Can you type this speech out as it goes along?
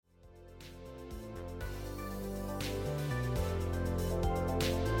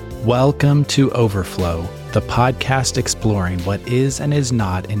Welcome to Overflow, the podcast exploring what is and is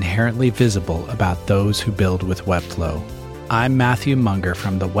not inherently visible about those who build with Webflow. I'm Matthew Munger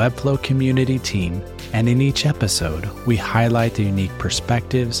from the Webflow community team, and in each episode, we highlight the unique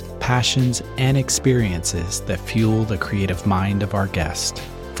perspectives, passions, and experiences that fuel the creative mind of our guest.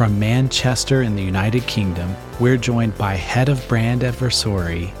 From Manchester in the United Kingdom, we're joined by Head of Brand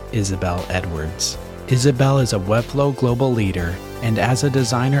Advisory, Isabel Edwards. Isabel is a Webflow global leader, and as a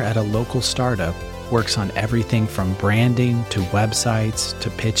designer at a local startup, works on everything from branding to websites to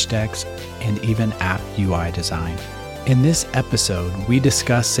pitch decks and even app UI design. In this episode, we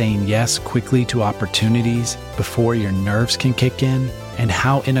discuss saying yes quickly to opportunities before your nerves can kick in, and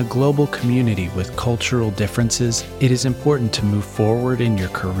how in a global community with cultural differences, it is important to move forward in your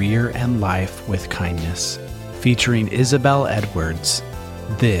career and life with kindness. Featuring Isabel Edwards,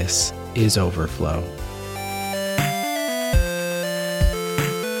 this is Overflow.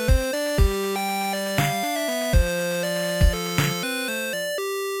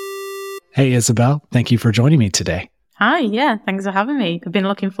 Hey, Isabel, thank you for joining me today. Hi, yeah, thanks for having me. I've been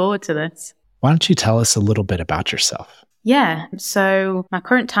looking forward to this. Why don't you tell us a little bit about yourself? Yeah, so my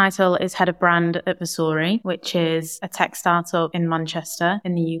current title is Head of Brand Advisory, which is a tech startup in Manchester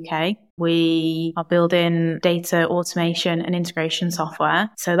in the UK. We are building data automation and integration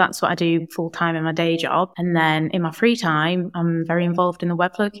software. So that's what I do full time in my day job. And then in my free time, I'm very involved in the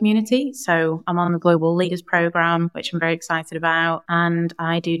Webflow community. So I'm on the Global Leaders Program, which I'm very excited about. And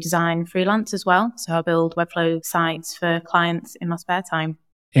I do design freelance as well. So I build Webflow sites for clients in my spare time.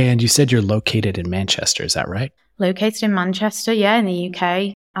 And you said you're located in Manchester, is that right? Located in Manchester, yeah, in the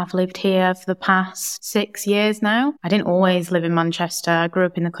UK. I've lived here for the past 6 years now. I didn't always live in Manchester. I grew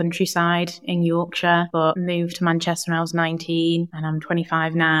up in the countryside in Yorkshire, but moved to Manchester when I was 19 and I'm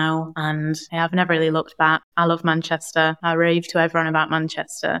 25 now. And I've never really looked back. I love Manchester. I rave to everyone about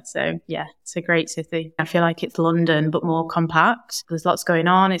Manchester. So yeah, it's a great city. I feel like it's London, but more compact. There's lots going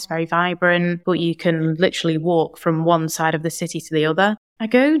on. It's very vibrant, but you can literally walk from one side of the city to the other. I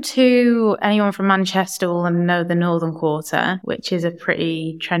go to, anyone from Manchester will know the Northern Quarter, which is a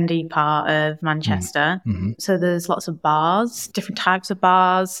pretty trendy part of Manchester. Mm-hmm. So there's lots of bars, different types of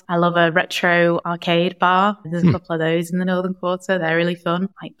bars. I love a retro arcade bar. There's a couple of those in the Northern Quarter. They're really fun.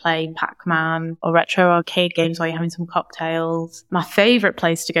 Like play Pac-Man or retro arcade games while you're having some cocktails. My favourite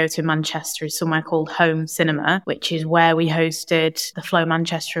place to go to in Manchester is somewhere called Home Cinema, which is where we hosted the Flow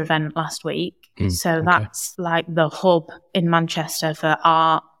Manchester event last week. So that's like the hub in Manchester for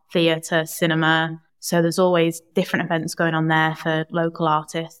art, theatre, cinema. So there's always different events going on there for local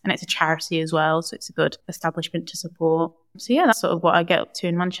artists. And it's a charity as well. So it's a good establishment to support. So yeah, that's sort of what I get up to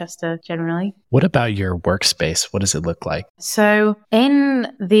in Manchester generally. What about your workspace? What does it look like? So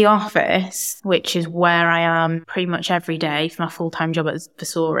in the office, which is where I am pretty much every day for my full-time job at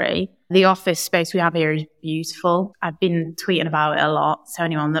Vasori, the office space we have here is beautiful. I've been tweeting about it a lot. So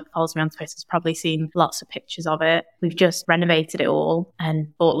anyone that follows me on Twitter has probably seen lots of pictures of it. We've just renovated it all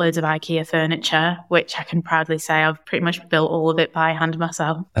and bought loads of IKEA furniture, which I can proudly say I've pretty much built all of it by hand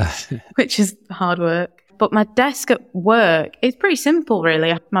myself, which is hard work. But my desk at work is pretty simple,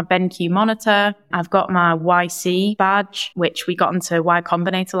 really. My BenQ monitor. I've got my YC badge, which we got into Y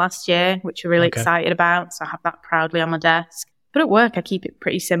Combinator last year, which we're really excited about. So I have that proudly on my desk. But at work, I keep it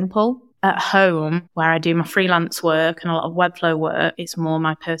pretty simple. At home, where I do my freelance work and a lot of Webflow work, it's more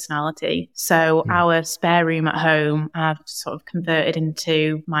my personality. So our spare room at home, I've sort of converted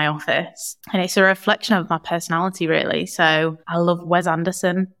into my office. And it's a reflection of my personality, really. So I love Wes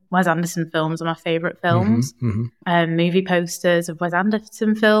Anderson. Wes Anderson films are my favourite films. Movie posters of Wes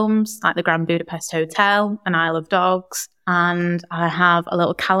Anderson films, like The Grand Budapest Hotel and Isle of Dogs. And I have a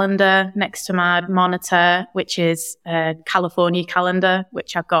little calendar next to my monitor, which is a California calendar,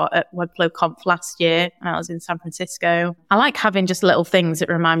 which I got at Webflow Conf last year when I was in San Francisco. I like having just little things that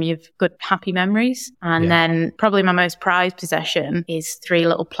remind me of good, happy memories. And then probably my most prized possession is 3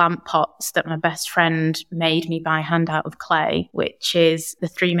 little plant pots that my best friend made me by hand out of clay, which is the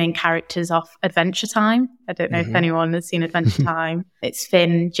 3 main characters off Adventure Time. I don't know if anyone has seen Adventure Time. It's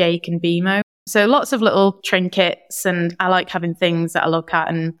Finn, Jake and Bimo. So lots of little trinkets, and I like having things that I look at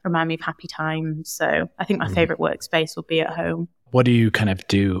and remind me of happy times. So I think my favourite workspace will be at home. What do you kind of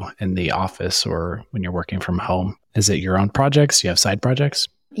do in the office or when you're working from home? Is it your own projects? Do you have side projects?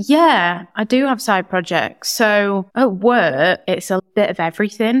 Yeah, I do have side projects. So at work, it's a bit of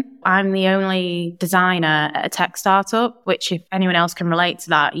everything. I'm the only designer at a tech startup, which if anyone else can relate to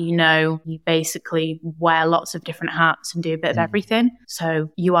that, you know, you basically wear lots of different hats and do a bit of everything.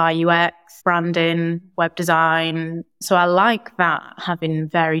 So UI, UX, branding, web design, So I like that, having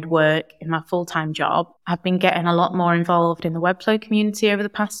varied work in my full-time job. I've been getting a lot more involved in the Webflow community over the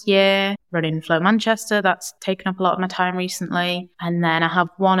past year, running Flow Manchester. That's taken up a lot of my time recently. And then I have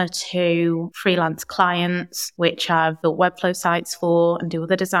 1 or 2 freelance clients, which I've built Webflow sites for and do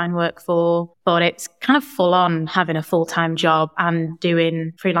other design work for. But it's kind of full on having a full-time job and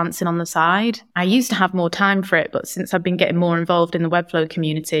doing freelancing on the side. I used to have more time for it, but since I've been getting more involved in the Webflow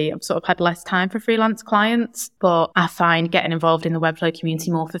community, I've sort of had less time for freelance clients. But I find getting involved in the Webflow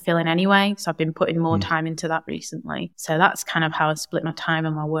community more fulfilling anyway. So I've been putting more time into that recently. So that's kind of how I split my time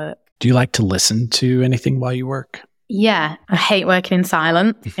and my work. Do you like to listen to anything while you work? Yeah, I hate working in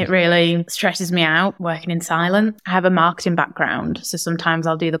silent. It really stresses me out working in silent. I have a marketing background, so sometimes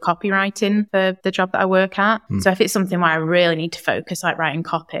I'll do the copywriting for the job that I work at. So if it's something where I really need to focus, like writing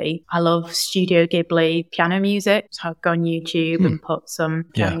copy, I love Studio Ghibli piano music. So I'll go on YouTube and put some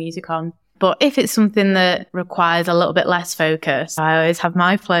piano music on. But if it's something that requires a little bit less focus, I always have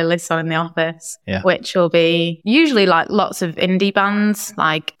my playlist on in the office, which will be usually like lots of indie bands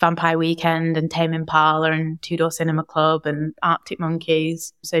like Vampire Weekend and Tame Impala and Two Door Cinema Club and Arctic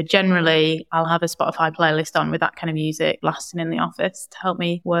Monkeys. So generally, I'll have a Spotify playlist on with that kind of music blasting in the office to help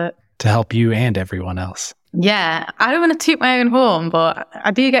me work. To help you and everyone else. Yeah, I don't want to toot my own horn, but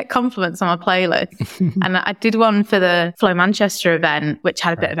I do get compliments on my playlist. And I did one for the Flow Manchester event, which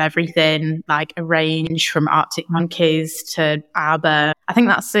had a bit of everything, like a range from Arctic Monkeys to ABBA. I think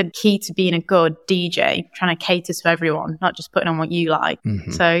that's the key to being a good DJ, trying to cater to everyone, not just putting on what you like.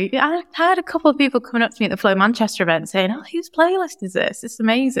 So I had a couple of people coming up to me at the Flow Manchester event saying, "Oh, whose playlist is this? It's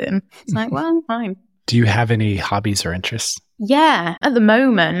amazing." It's like, well, fine. Do you have any hobbies or interests? Yeah, at the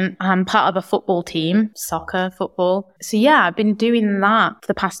moment, I'm part of a football team, soccer, football. So yeah, I've been doing that for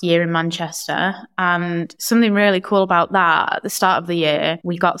the past year in Manchester. And something really cool about that, at the start of the year,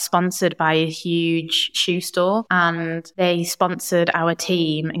 we got sponsored by a huge shoe store and they sponsored our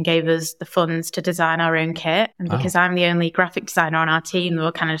team and gave us the funds to design our own kit. And because I'm the only graphic designer on our team, they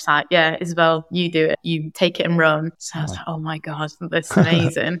were kind of just like, yeah, Isabel, you do it. You take it and run. So I was like, oh my God, this is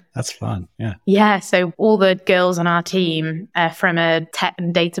amazing. That's fun. Yeah. Yeah. So all the girls on our team from a tech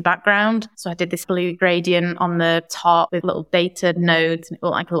and data background. So I did this blue gradient on the top with little data nodes and it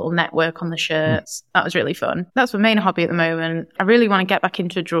looked like a little network on the shirts. That was really fun. That's my main hobby at the moment. I really want to get back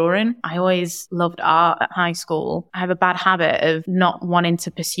into drawing. I always loved art at high school. I have a bad habit of not wanting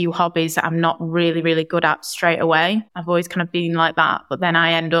to pursue hobbies that I'm not really, really good at straight away. I've always kind of been like that, but then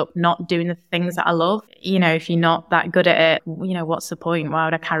I end up not doing the things that I love. You know, if you're not that good at it, you know, what's the point? Why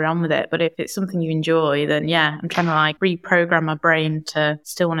would I carry on with it? But if it's something you enjoy, then yeah, I'm trying to like reprogram my brain to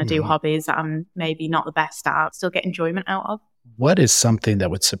still want to do hobbies that I'm maybe not the best at, still get enjoyment out of. What is something that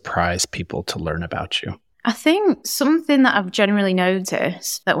would surprise people to learn about you? I think something that I've generally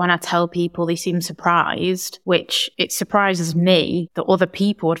noticed that when I tell people they seem surprised, which it surprises me that other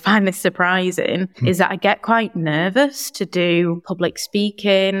people would find this surprising, is that I get quite nervous to do public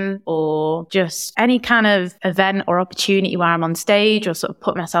speaking or just any kind of event or opportunity where I'm on stage or sort of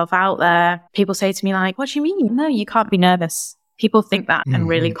put myself out there. People say to me like, what do you mean? No, you can't be nervous. People think that I'm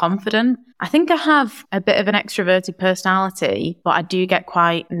really confident. I think I have a bit of an extroverted personality, but I do get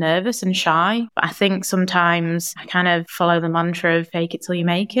quite nervous and shy. But I think sometimes I kind of follow the mantra of fake it till you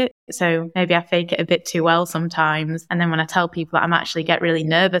make it. So maybe I fake it a bit too well sometimes. And then when I tell people that I'm actually get really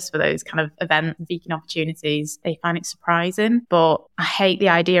nervous for those kind of event speaking opportunities, they find it surprising. But I hate the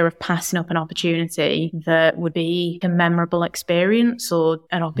idea of passing up an opportunity that would be a memorable experience or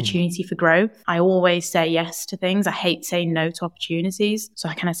an opportunity for growth. I always say yes to things. I hate saying no to opportunities. So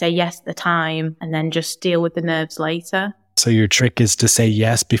I kind of say yes at the time and then just deal with the nerves later. So your trick is to say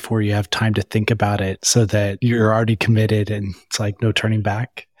yes before you have time to think about it so that you're already committed and it's like no turning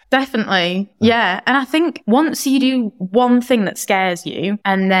back. Definitely. Yeah. And I think once you do one thing that scares you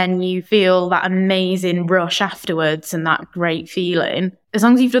and then you feel that amazing rush afterwards and that great feeling, as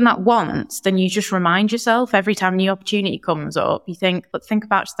long as you've done that once, then you just remind yourself every time a new opportunity comes up, you think, but think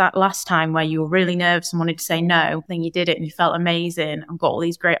about that last time where you were really nervous and wanted to say no, then you did it and you felt amazing and got all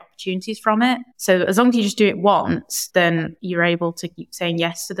these great opportunities from it. So as long as you just do it once, then you're able to keep saying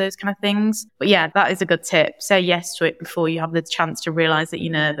yes to those kind of things. But yeah, that is a good tip. Say yes to it before you have the chance to realize that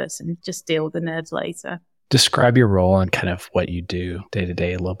you're nervous and just deal with the nerves later. Describe your role and kind of what you do day to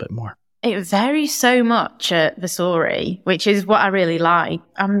day a little bit more. It varies so much at Vasori, which is what I really like.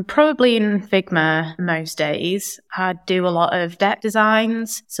 I'm probably in Figma most days. I do a lot of deck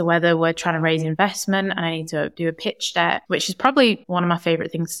designs. So whether we're trying to raise investment and I need to do a pitch deck, which is probably one of my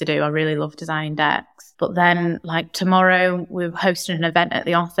favorite things to do. I really love designing decks. But then like tomorrow, we're hosting an event at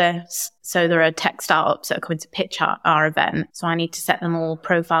the office. So there are tech startups that are coming to pitch our event. So I need to set them all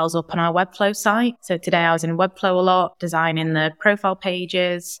profiles up on our Webflow site. So today I was in Webflow a lot, designing the profile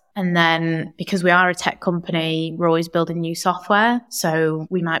pages. And then because we are a tech company, we're always building new software. So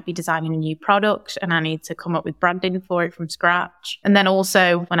we might be designing a new product and I need to come up with branding for it from scratch. And then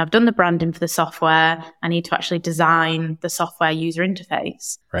also when I've done the branding for the software, I need to actually design the software user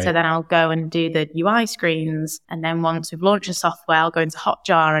interface. Right. So then I'll go and do the UI screens. And then once we've launched the software, I'll go into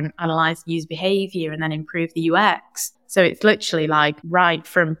Hotjar and analyze user behavior and then improve the UX. So it's literally like right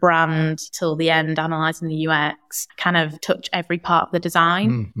from brand till the end, analyzing the UX, kind of touch every part of the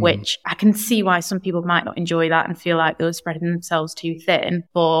design, which I can see why some people might not enjoy that and feel like they're spreading themselves too thin.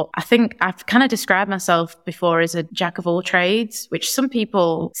 But I think I've kind of described myself before as a jack of all trades, which some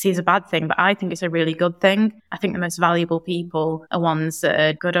people see as a bad thing, but I think it's a really good thing. I think the most valuable people are ones that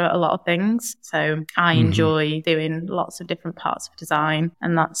are good at a lot of things. So I enjoy doing lots of different parts of design,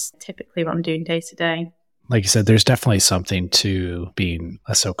 and that's typically what I'm doing day to day. Like you said, there's definitely something to being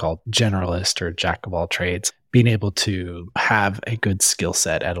a so-called generalist or jack of all trades. Being able to have a good skill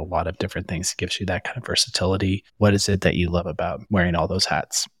set at a lot of different things gives you that kind of versatility. What is it that you love about wearing all those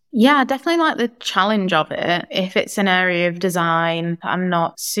hats? Yeah, I definitely like the challenge of it. If it's an area of design that I'm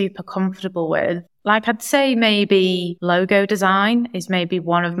not super comfortable with, like I'd say maybe logo design is maybe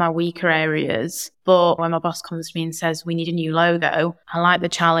one of my weaker areas. But when my boss comes to me and says, we need a new logo, I like the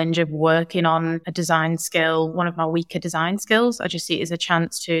challenge of working on a design skill, one of my weaker design skills. I just see it as a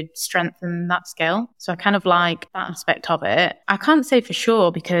chance to strengthen that skill. So I kind of like that aspect of it. I can't say for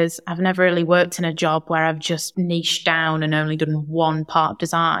sure because I've never really worked in a job where I've just niched down and only done one part of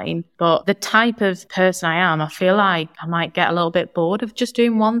design. But the type of person I am, I feel like I might get a little bit bored of just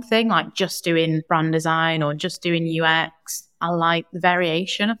doing one thing, like just doing brand design or just doing UX. I like the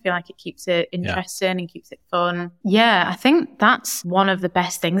variation. I feel like it keeps it interesting and keeps it fun. Yeah, I think that's one of the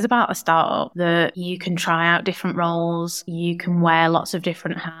best things about a startup, that you can try out different roles, you can wear lots of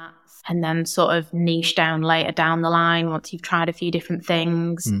different hats, and then sort of niche down later down the line once you've tried a few different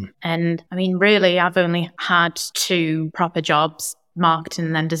things. And I mean, really, I've only had 2 proper jobs, marketing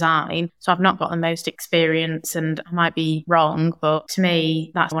and then design. So I've not got the most experience, and I might be wrong, but to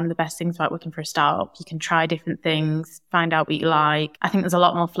me, that's one of the best things about working for a startup. You can try different things, find out what you like. I think there's a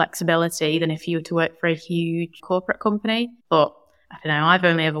lot more flexibility than if you were to work for a huge corporate company. But I don't know, I've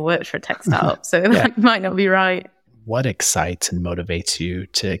only ever worked for a tech startup, so that might not be right. What excites and motivates you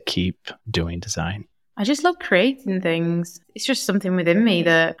to keep doing design? I just love creating things. It's just something within me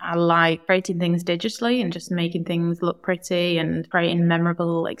that I like, creating things digitally and just making things look pretty and creating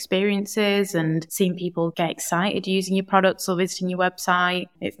memorable experiences and seeing people get excited using your products or visiting your website.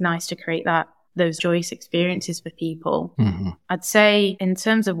 It's nice to create those joyous experiences for people. I'd say in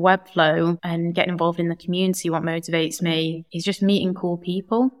terms of Webflow and getting involved in the community, what motivates me is just meeting cool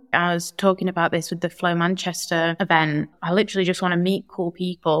people. I was talking about this with the Flow Manchester event. I literally just want to meet cool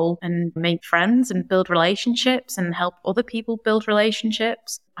people and make friends and build relationships and help other people build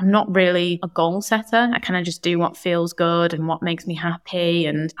relationships. I'm not really a goal setter. I kind of just do what feels good and what makes me happy.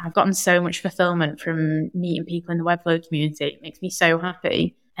 And I've gotten so much fulfillment from meeting people in the Webflow community. It makes me so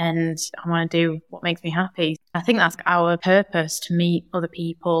happy. And I want to do what makes me happy. I think that's our purpose, to meet other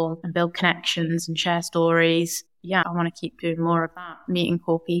people and build connections and share stories. Yeah, I want to keep doing more of that, meeting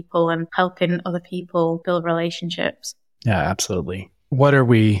cool people and helping other people build relationships. Yeah, absolutely. What are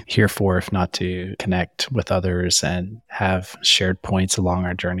we here for if not to connect with others and have shared points along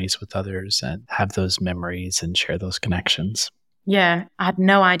our journeys with others and have those memories and share those connections? Yeah, I had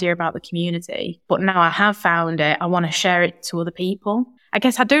no idea about the community, but now I have found it. I want to share it to other people. I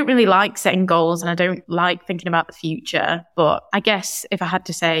guess I don't really like setting goals and I don't like thinking about the future. But I guess if I had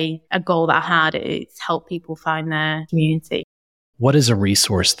to say a goal that I had, it's help people find their community. What is a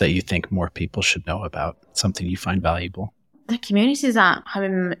resource that you think more people should know about, something you find valuable? The communities that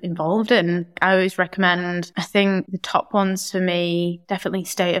I'm involved in, I always recommend, I think the top ones for me, definitely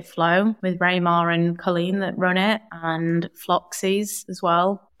State of Flow with Raymar and Colleen that run it, and Floxies as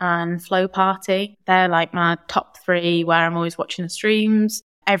well, and Flow Party. They're like my top 3 where I'm always watching the streams.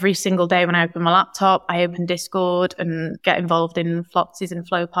 every single day when I open my laptop, I open Discord and get involved in Flotsies and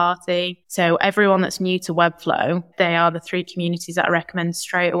Flow Party. So everyone that's new to Webflow, they are the 3 communities that I recommend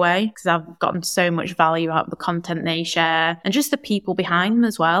straight away because I've gotten so much value out of the content they share and just the people behind them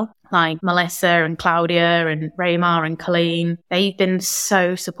as well. Like Melissa and Claudia and Raymar and Colleen. They've been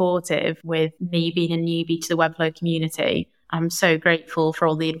so supportive with me being a newbie to the Webflow community. I'm so grateful for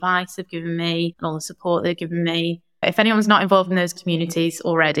all the advice they've given me and all the support they've given me. If anyone's not involved in those communities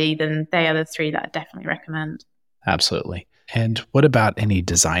already, then they are the 3 that I definitely recommend. Absolutely. And what about any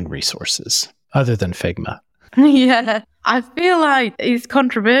design resources other than Figma? Yeah, I feel like it's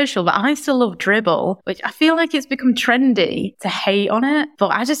controversial, but I still love Dribbble, which I feel like it's become trendy to hate on it.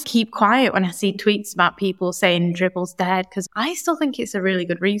 But I just keep quiet when I see tweets about people saying Dribble's dead because I still think it's a really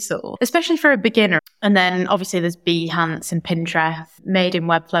good resource, especially for a beginner. And then obviously there's Behance and Pinterest, Made in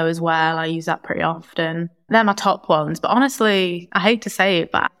Webflow as well. I use that pretty often. They're my top ones. But honestly, I hate to say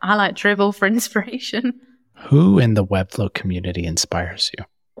it, but I like Dribbble for inspiration. Who in the Webflow community inspires you?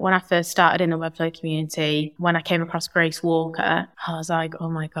 When I first started in the Webflow community, when I came across Grace Walker, I was like, oh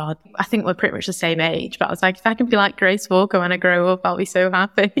my God, I think we're pretty much the same age. But I was like, if I can be like Grace Walker when I grow up, I'll be so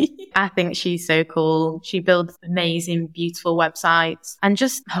happy. I think she's so cool. She builds amazing, beautiful websites and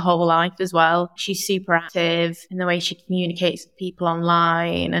just her whole life as well. She's super active in the way she communicates with people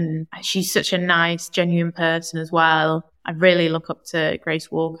online. And she's such a nice, genuine person as well. I really look up to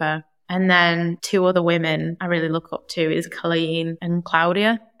Grace Walker. And then 2 other women I really look up to is Colleen and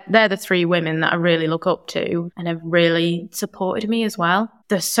Claudia. They're the 3 women that I really look up to and have really supported me as well.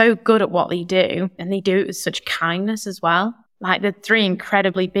 They're so good at what they do and they do it with such kindness as well. Like they're 3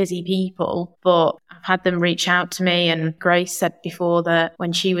 incredibly busy people, but I've had them reach out to me, and Grace said before that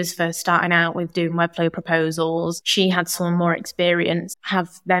when she was first starting out with doing Webflow proposals, she had some more experience, have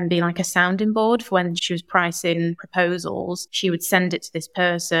them be like a sounding board for when she was pricing proposals. She would send it to this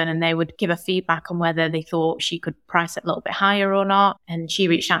person and they would give her feedback on whether they thought she could price it a little bit higher or not. And she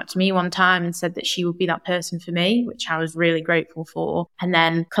reached out to me one time and said that she would be that person for me, which I was really grateful for. And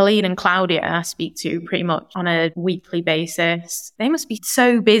then Colleen and Claudia I speak to pretty much on a weekly basis. They must be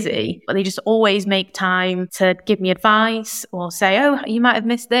so busy, but they just always make time to give me advice or say, oh, you might have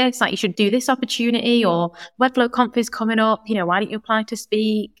missed this, like you should do this opportunity, or Webflow Conf is coming up, why don't you apply to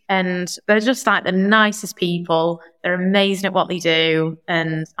speak? And they're just like the nicest people. They're amazing at what they do.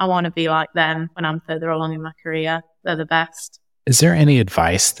 And I want to be like them when I'm further along in my career. They're the best. Is there any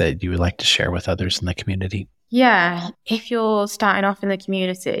advice that you would like to share with others in the community? Yeah, if you're starting off in the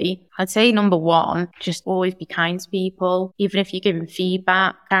community, I'd say number 1, just always be kind to people, even if you're giving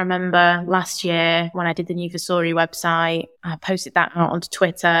feedback. I remember last year when I did the new Vasori website, I posted that out onto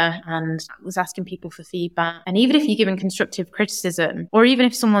Twitter and I was asking people for feedback. And even if you're giving constructive criticism, or even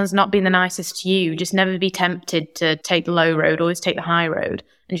if someone's not being the nicest to you, just never be tempted to take the low road, always take the high road.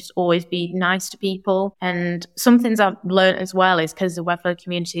 And just always be nice to people. And some things I've learned as well is because the Webflow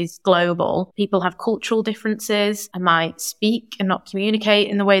community is global, people have cultural differences and might speak and not communicate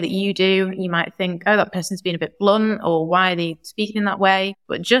in the way that you do. You might think, oh, that person's being a bit blunt, or why are they speaking in that way?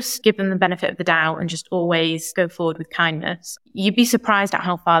 But just give them the benefit of the doubt and just always go forward with kindness. You'd be surprised at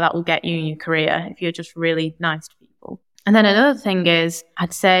how far that will get you in your career if you're just really nice to people. And then another thing is,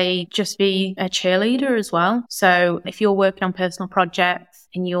 I'd say just be a cheerleader as well. So if you're working on personal projects,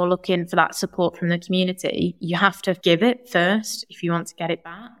 and you're looking for that support from the community, you have to give it first if you want to get it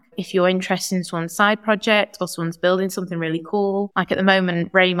back. If you're interested in someone's side project or someone's building something really cool, like at the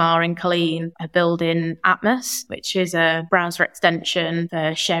moment, Raymar and Colleen are building Atmos, which is a browser extension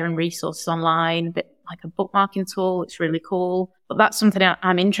for sharing resources online, a bit like a bookmarking tool. It's really cool. But that's something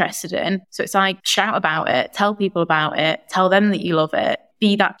I'm interested in. So it's like, shout about it, tell people about it, tell them that you love it.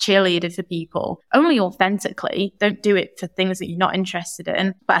 Be that cheerleader for people, only authentically. Don't do it for things that you're not interested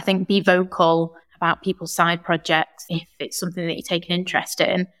in. But I think be vocal about people's side projects if it's something that you take an interest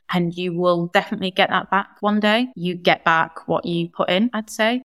in, and you will definitely get that back one day. You get back what you put in, I'd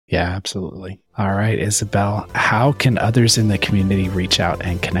say. Yeah, absolutely. All right, Isabel, how can others in the community reach out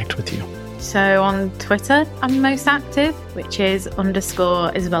and connect with you? So on Twitter, I'm most active, which is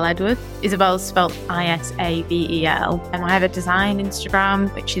 _ Isabel Edwards. Isabel's spelled Isabel. And I have a design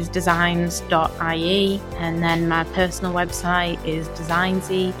Instagram, which is designs.ie. And then my personal website is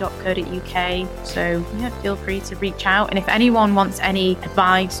designsy.co.uk. So yeah, feel free to reach out. And if anyone wants any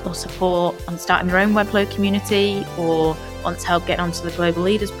advice or support on starting their own Webflow community, or wants help getting onto the Global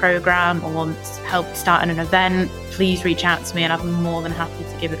Leaders Program, or wants help starting an event, please reach out to me and I'm more than happy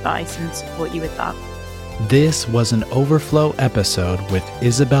to give advice and support you with that. This was an Overflow episode with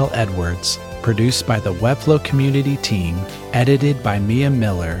Isabel Edwards, produced by the Webflow community team, edited by Mia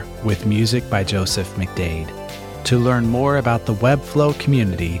Miller, with music by Joseph McDade. To learn more about the Webflow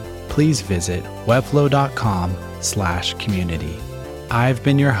community, please visit webflow.com/community. I've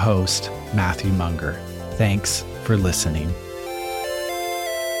been your host, Matthew Munger. Thanks for listening.